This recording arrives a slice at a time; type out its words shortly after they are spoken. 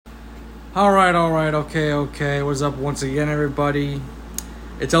Alright, okay. What's up once again, everybody?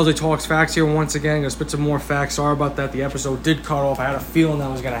 It's LJ Talks Facts here once again. I'm going to spit some more facts. Sorry about that. The episode did cut off. I had a feeling that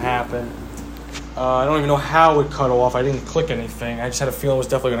was going to happen. I don't even know how it cut off. I didn't click anything. I just had a feeling it was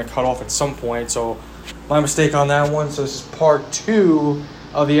definitely going to cut off at some point. So, my mistake on that one. So, this is part 2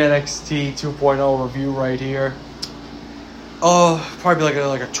 of the NXT 2.0 review right here. Probably like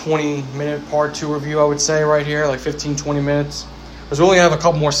a 20-minute part 2 review, I would say, right here. Like 15, 20 minutes. Because we only have a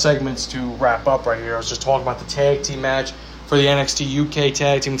couple more segments to wrap up right here. I was just talking about the tag team match for the NXT UK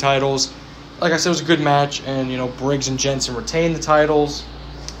tag team titles. Like I said, it was a good match. And, Briggs and Jensen retained the titles.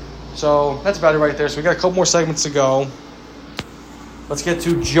 So, that's about it right there. So, we got a couple more segments to go. Let's get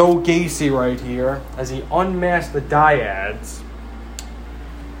to Joe Gacy right here as he unmasked the Dyads.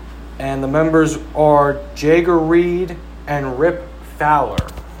 And the members are Jagger Reed and Rip Fowler,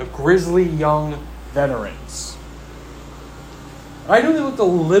 the Grizzly Young Veterans. I knew they looked a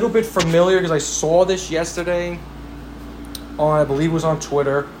little bit familiar because I saw this yesterday I believe it was on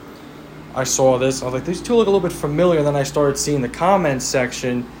Twitter. I saw this. I was like, these two look a little bit familiar. And then I started seeing the comments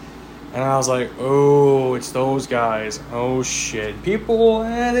section. And I was like, oh, it's those guys. Oh, shit. People,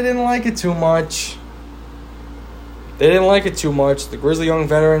 they didn't like it too much. The Grizzly Young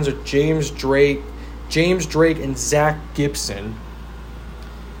Veterans are James Drake, and Zach Gibson.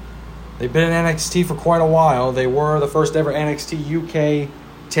 They've been in NXT for quite a while. They were the first ever NXT UK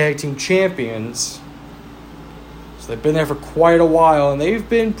Tag Team Champions. So they've been there for quite a while, and they've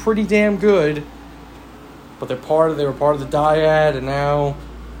been pretty damn good. But they were part of the Dyad, and now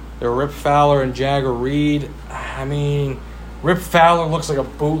they're Rip Fowler and Jagger Reed. I mean, Rip Fowler looks like a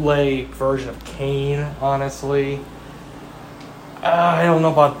bootleg version of Kane, honestly. I don't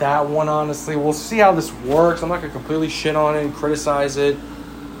know about that one, honestly. We'll see how this works. I'm not going to completely shit on it and criticize it.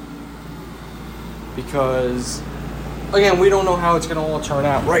 Because, again, we don't know how it's going to all turn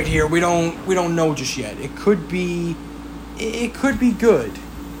out. Right here, we don't know just yet. It could be good.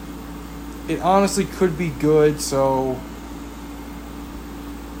 It honestly could be good, so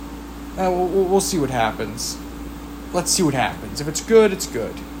we'll see what happens. Let's see what happens. If it's good, it's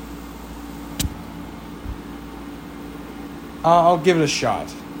good. I'll give it a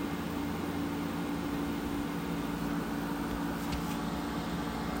shot.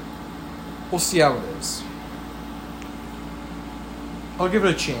 We'll see how it is. I'll give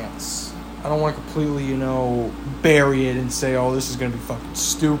it a chance. I don't want to completely, bury it and say, oh, this is going to be fucking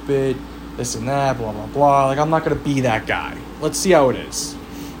stupid, this and that, blah, blah, blah. Like, I'm not going to be that guy. Let's see how it is.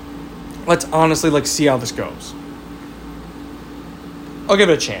 Let's honestly, see how this goes. I'll give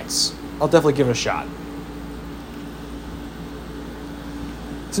it a chance. I'll definitely give it a shot.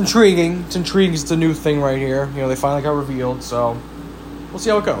 It's intriguing. It's a new thing right here. They finally got revealed, so we'll see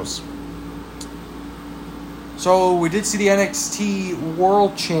how it goes. So, we did see the NXT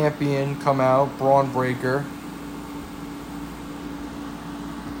World Champion come out, Braun Breaker.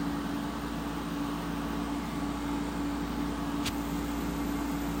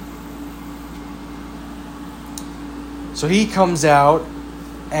 So, he comes out,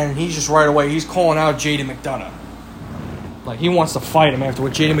 and he's just right away, he's calling out JD McDonough. Like, he wants to fight him after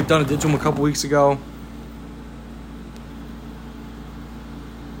what JD McDonough did to him a couple weeks ago.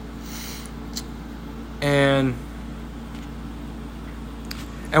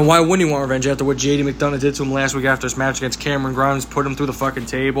 And why wouldn't he want revenge after what JD McDonough did to him last week after his match against Cameron Grimes, put him through the fucking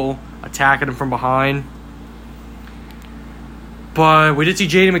table, attacking him from behind? But we did see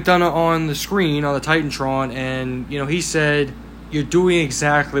JD McDonough on the screen, on the Titantron, and, he said, you're doing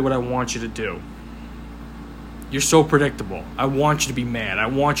exactly what I want you to do. You're so predictable. I want you to be mad. I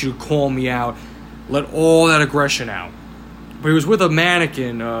want you to call me out. Let all that aggression out. But he was with a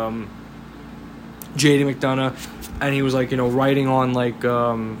mannequin, JD McDonough, and he was writing on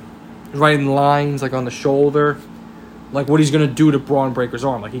writing lines on the shoulder, what he's gonna do to Braun Breaker's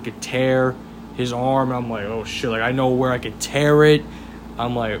arm. He could tear his arm, and I'm like, oh shit, I know where I could tear it.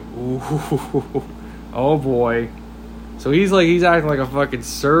 I'm like, ooh, oh boy. So he's acting like a fucking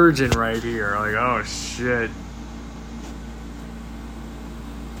surgeon right here. Oh shit.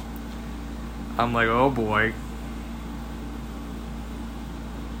 I'm like, oh boy.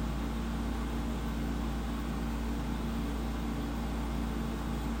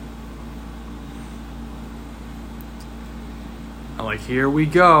 I'm like, here we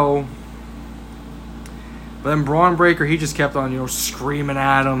go. But then Braun Breaker, he just kept on, screaming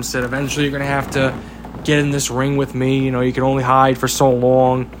at him, said eventually you're going to have to get in this ring with me. You can only hide for so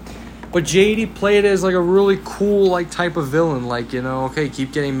long. But JD played it as a really cool type of villain. Okay,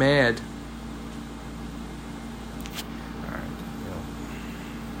 keep getting mad.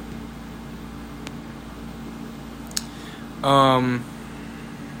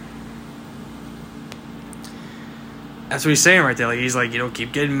 That's what he's saying right there. Like, he's like,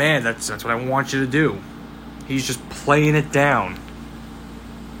 keep getting mad. That's what I want you to do. He's just playing it down.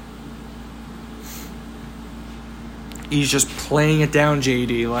 He's just playing it down,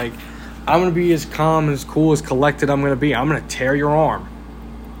 JD. Like, I'm going to be as calm, as cool, as collected I'm going to be. I'm going to tear your arm.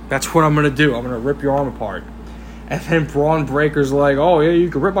 That's what I'm going to do. I'm going to rip your arm apart. And then Braun Breaker's like, oh, yeah, you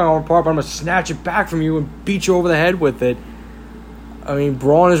can rip my arm apart, but I'm going to snatch it back from you and beat you over the head with it. I mean,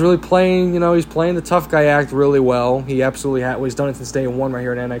 Braun is really playing, he's playing the tough guy act really well. He absolutely has. Well, he's done it since day one right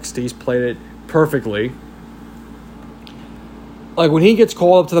here in NXT. He's played it perfectly. Like, when he gets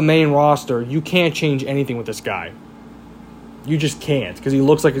called up to the main roster, you can't change anything with this guy. You just can't. Because he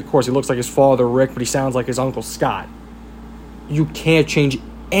looks like his father, Rick, but he sounds like his uncle, Scott. You can't change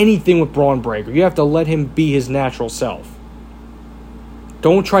anything with Braun Breaker. You have to let him be his natural self.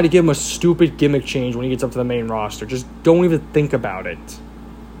 Don't try to give him a stupid gimmick change when he gets up to the main roster. Just don't even think about it.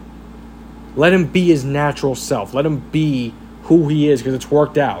 Let him be his natural self. Let him be who he is, because it's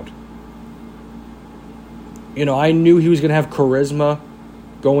worked out. I knew he was going to have charisma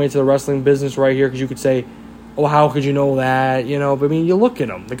going into the wrestling business right here, because you could say, oh, how could you know that? But I mean, you look at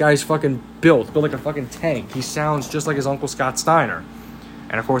him. The guy's fucking built like a fucking tank. He sounds just like his uncle Scott Steiner.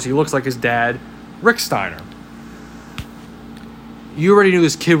 And of course, he looks like his dad, Rick Steiner. You already knew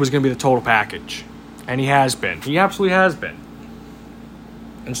this kid was going to be the total package. And he has been. He absolutely has been.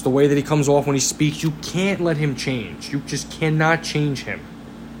 And it's the way that he comes off when he speaks. You can't let him change. You just cannot change him.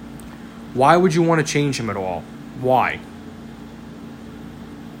 Why would you want to change him at all? Why?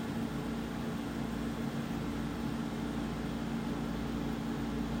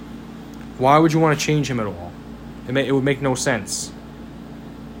 Why would you want to change him at all? It would make no sense.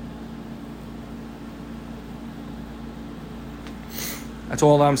 That's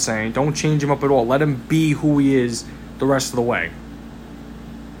all I'm saying. Don't change him up at all. Let him be who he is the rest of the way.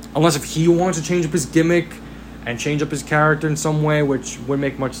 Unless if he wants to change up his gimmick and change up his character in some way, which wouldn't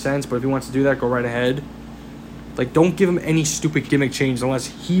make much sense, but if he wants to do that, go right ahead. Like, don't give him any stupid gimmick change unless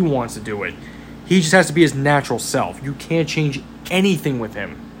he wants to do it. He just has to be his natural self. You can't change anything with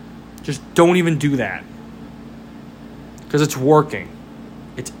him. Just don't even do that. Because it's working.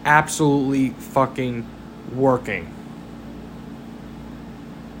 It's absolutely fucking working.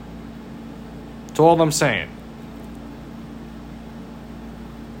 That's all I'm saying.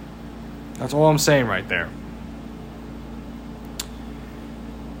 That's all I'm saying right there.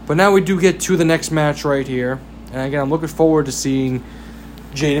 But now we do get to the next match right here. And again, I'm looking forward to seeing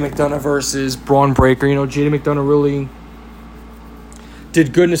JD McDonough versus Braun Breaker. JD McDonough really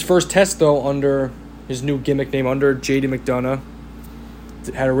did good in his first test, though, under his new gimmick name, under JD McDonough.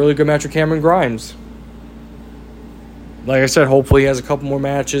 Had a really good match with Cameron Grimes. Like I said, hopefully he has a couple more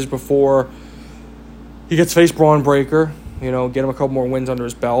matches before he gets faced Braun Breaker. Get him a couple more wins under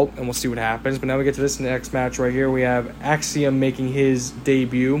his belt, and we'll see what happens. But now we get to this next match right here. We have Axiom making his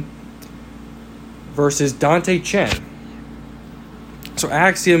debut versus Dante Chen. So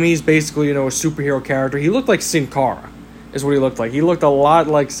Axiom, he's basically, a superhero character. He looked like Sin Cara, is what he looked like. He looked a lot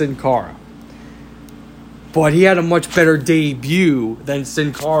like Sin Cara. But he had a much better debut than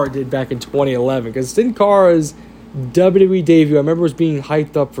Sin Cara did back in 2011. Because Sin Cara's WWE debut, I remember, was being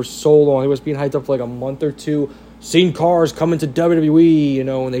hyped up for so long. It was being hyped up for like a month or two. Sin Cara's coming to WWE,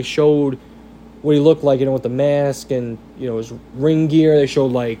 and they showed what he looked like, with the mask and, his ring gear. They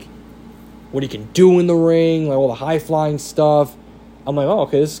showed, like, what he can do in the ring, like all the high-flying stuff. I'm like, oh,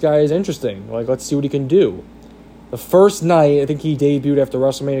 okay, this guy is interesting. Like, let's see what he can do. The first night, I think he debuted after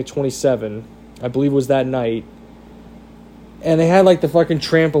WrestleMania 27. I believe it was that night. And they had, like, the fucking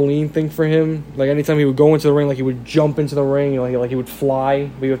trampoline thing for him. Like, anytime he would go into the ring, like, he would jump into the ring. Like he would fly.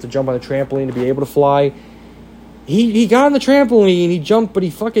 But you have to jump on the trampoline to be able to fly. He got on the trampoline, he jumped, but he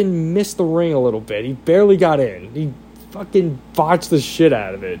fucking missed the ring a little bit. He barely got in. He fucking botched the shit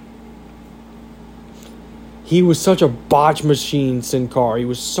out of it. He was such a botch machine, Sin Cara. He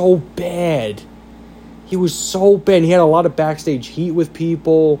was so bad. He was so bad. He had a lot of backstage heat with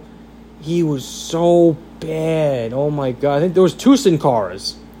people. He was so bad. Oh my god. I think there was 2 Sin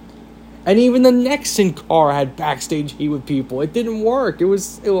Caras. And even the next Sin Cara had backstage heat with people. It didn't work. It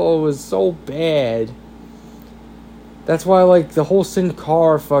was so bad. That's why, like, the whole Sin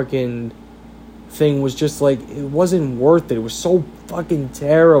Cara fucking thing was just, like, it wasn't worth it. It was so fucking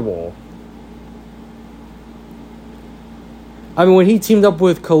terrible. I mean, when he teamed up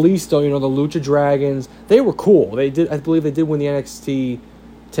with Kalisto, the Lucha Dragons, they were cool. I believe they did win the NXT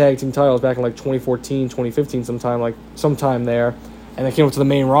tag team titles back in, like, 2014, 2015 sometime there. And they came up to the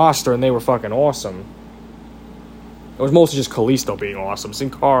main roster, and they were fucking awesome. It was mostly just Kalisto being awesome.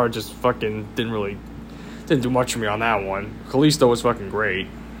 Sin Cara just fucking didn't do much for me on that one. Kalisto was fucking great.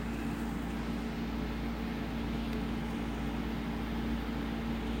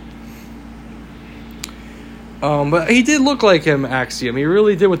 But he did look like him, Axiom. He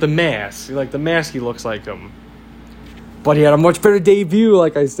really did with the mask. Like, the mask, he looks like him. But he had a much better debut,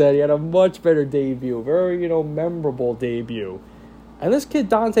 like I said. He had a much better debut. Very, memorable debut. And this kid,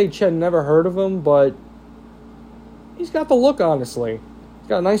 Dante Chen, never heard of him, but he's got the look, honestly. He's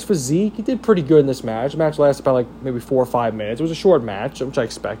got a nice physique. He did pretty good in this match. The match lasted about, maybe 4 or 5 minutes. It was a short match, which I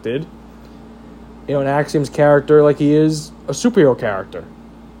expected. And Axiom's character, like he is a superhero character.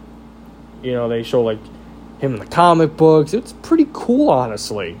 They show, him in the comic books. It's pretty cool,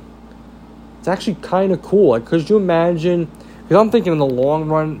 honestly. It's actually kind of cool. Could you imagine... Because I'm thinking in the long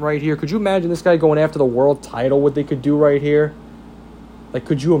run right here, could you imagine this guy going after the world title, what they could do right here?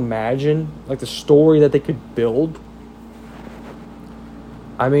 Could you imagine, the story that they could build?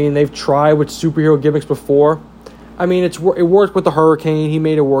 I mean, they've tried with superhero gimmicks before. I mean, it worked with the Hurricane. He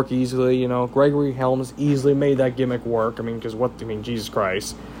made it work easily, Gregory Helms easily made that gimmick work. I mean, Jesus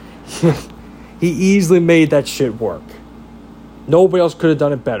Christ. He easily made that shit work. Nobody else could have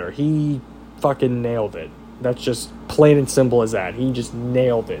done it better. He fucking nailed it. That's just plain and simple as that. He just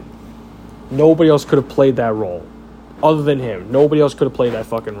nailed it. Nobody else could have played that role. Other than him. Nobody else could have played that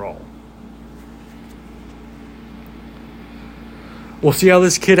fucking role. We'll see how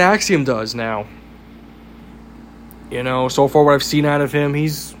this kid Axiom does now. So far what I've seen out of him,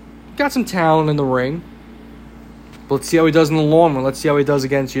 he's got some talent in the ring. But let's see how he does in the long run. Let's see how he does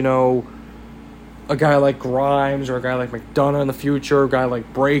against, a guy like Grimes or a guy like McDonough in the future, a guy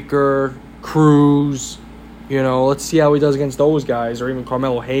like Breaker, Cruz. Let's see how he does against those guys, or even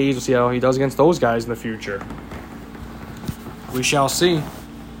Carmelo Hayes. We'll see how he does against those guys in the future. We shall see.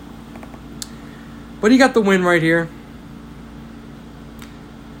 But he got the win right here.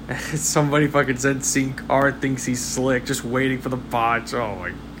 Somebody fucking said Sin Cara thinks he's slick, just waiting for the botch. Oh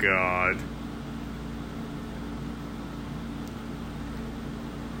my god.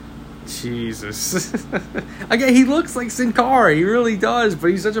 Jesus. Again, he looks like Sin Cara. He really does, but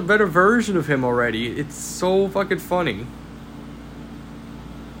he's such a better version of him already. It's so fucking funny.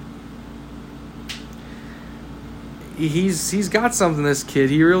 He's got something, this kid.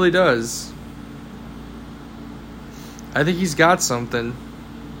 He really does. I think he's got something.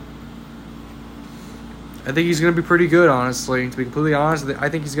 I think he's going to be pretty good, honestly. To be completely honest, I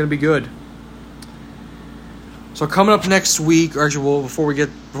think he's going to be good. So coming up next week, or actually, well, before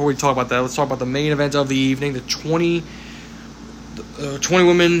we talk about that, let's talk about the main event of the evening, the 20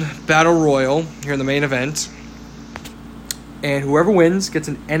 women battle royal here in the main event. And whoever wins gets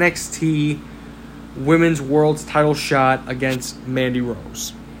an NXT Women's World title shot against Mandy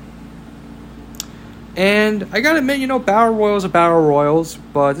Rose. And I gotta admit, battle royals are battle royals,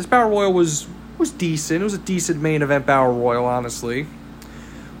 but this battle royal was decent. It was a decent main event battle royal, honestly.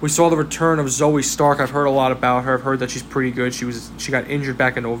 We saw the return of Zoe Stark. I've heard a lot about her. I've heard that she's pretty good. She got injured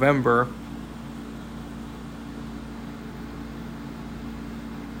back in November.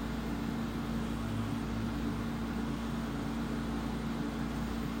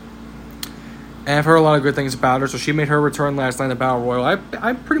 And I've heard a lot of good things about her. So she made her return last night in the Battle Royal.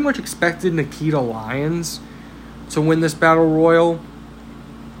 I pretty much expected Nikita Lyons to win this Battle Royal.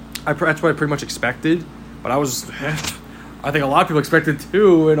 That's what I pretty much expected. But I think a lot of people expected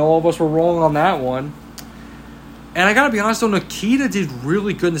too, and all of us were wrong on that one. And I gotta be honest though, Nikita did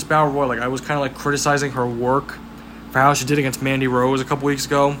really good in this Battle Royal. I was kind of criticizing her work for how she did against Mandy Rose a couple weeks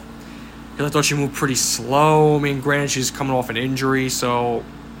ago. Because I thought she moved pretty slow. I mean, granted, she's coming off an injury, so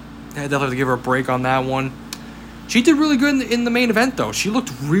I definitely have to give her a break on that one. She did really good in the main event though. She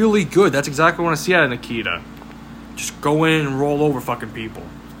looked really good. That's exactly what I want to see out of Nikita. Just go in and roll over fucking people.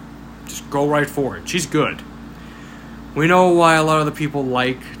 Just go right for it. She's good. We know why a lot of the people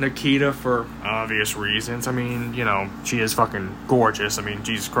like Nikita for obvious reasons. I mean, she is fucking gorgeous. I mean,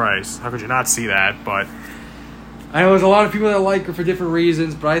 Jesus Christ. How could you not see that? But I know there's a lot of people that like her for different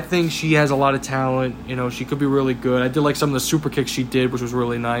reasons, but I think she has a lot of talent. She could be really good. I did like some of the super kicks she did, which was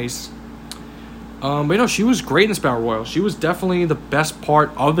really nice. But she was great in this Battle Royal. She was definitely the best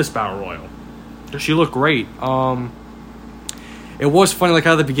part of this Battle Royal. She looked great. It was funny,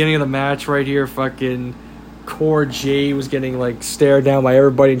 how at the beginning of the match right here, fucking Cora Jade was getting stared down by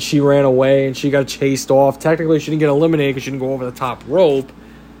everybody, and she ran away and she got chased off. Technically, she didn't get eliminated because she didn't go over the top rope.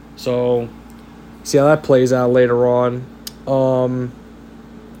 So, see how that plays out later on. But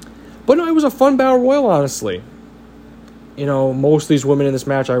no, it was a fun Battle Royal, honestly. Most of these women in this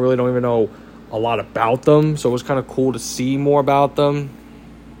match, I really don't even know a lot about them, so it was kind of cool to see more about them.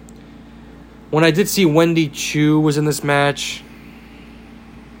 When I did see Wendy Chu was in this match,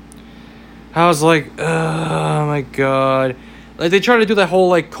 I was like, oh my god. They tried to do that whole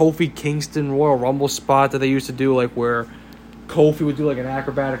Kofi Kingston Royal Rumble spot that they used to do, where Kofi would do an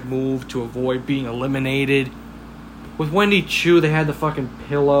acrobatic move to avoid being eliminated. with Wendy Chu, they had the fucking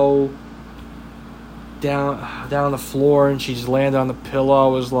pillow down on the floor, and she just landed on the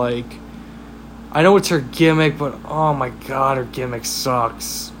pillow. I was like, I know it's her gimmick, but oh my god, her gimmick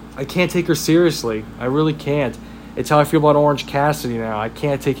sucks. I can't take her seriously. I really can't. It's how I feel about Orange Cassidy now. I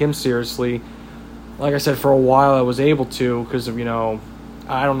can't take him seriously. Like I said, for a while I was able to because of,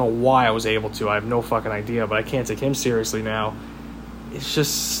 I don't know why I was able to. I have no fucking idea, but I can't take him seriously now. It's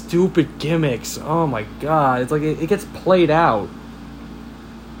just stupid gimmicks. Oh my god. It's like it gets played out.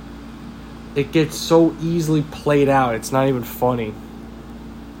 It gets so easily played out. It's not even funny.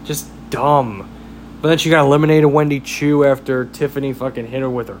 Just dumb. But then she got eliminated, Wendy Chu, after Tiffany fucking hit her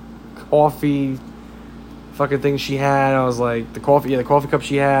with her coffee fucking thing she had. I was like, the coffee cup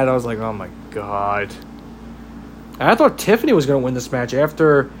she had. I was like, oh my god. And I thought Tiffany was going to win this match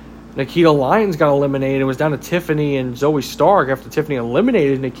after Nikita Lyons got eliminated. It was down to Tiffany and Zoe Stark after Tiffany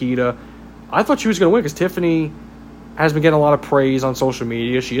eliminated Nikita. I thought she was going to win because Tiffany has been getting a lot of praise on social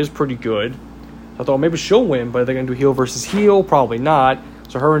media. She is pretty good. I thought maybe she'll win, but they're going to do heel versus heel. Probably not.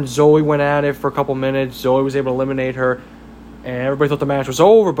 So her and Zoe went at it for a couple minutes. Zoe was able to eliminate her. And everybody thought the match was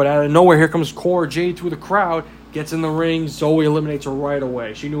over. But out of nowhere, here comes Cora Jade through the crowd. Gets in the ring. Zoe eliminates her right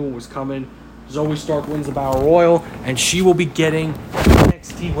away. She knew it was coming. Zoe Stark wins the Battle Royal. And she will be getting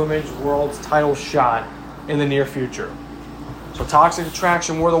NXT Women's World title shot in the near future. So Toxic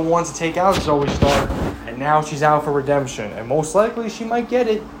Attraction were the ones to take out Zoe Stark. And now she's out for redemption. And most likely, she might get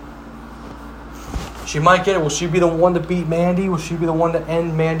it. She might get it. Will she be the one to beat Mandy? Will she be the one to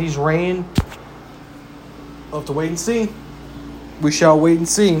end Mandy's reign? We'll have to wait and see. We shall wait and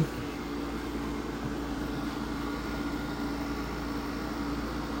see.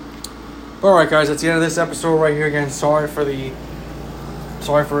 Alright guys, that's the end of this episode right here. Again, sorry for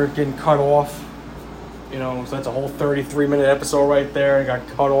it getting cut off. So that's a whole 33-minute episode right there. It got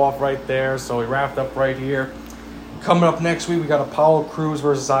cut off right there. So we wrapped up right here. Coming up next week, we got Apollo Crews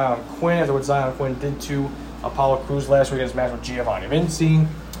versus Zion Quinn. After what Zion Quinn did to Apollo Crews last week in his match with Giovanni Vinci.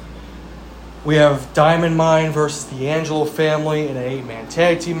 We have Diamond Mine versus the Angelo family in an 8-man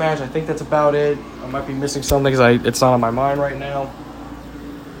tag team match. I think that's about it. I might be missing something because it's not on my mind right now.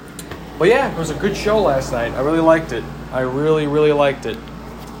 But yeah, it was a good show last night. I really liked it. I really, really liked it.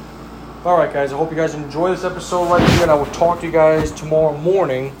 Alright guys, I hope you guys enjoy this episode right here. And I will talk to you guys tomorrow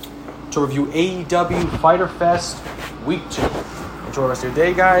morning to review AEW Fyter Fest Week 2. Enjoy the rest of your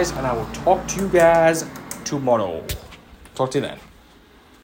day, guys, and I will talk to you guys tomorrow. Talk to you then.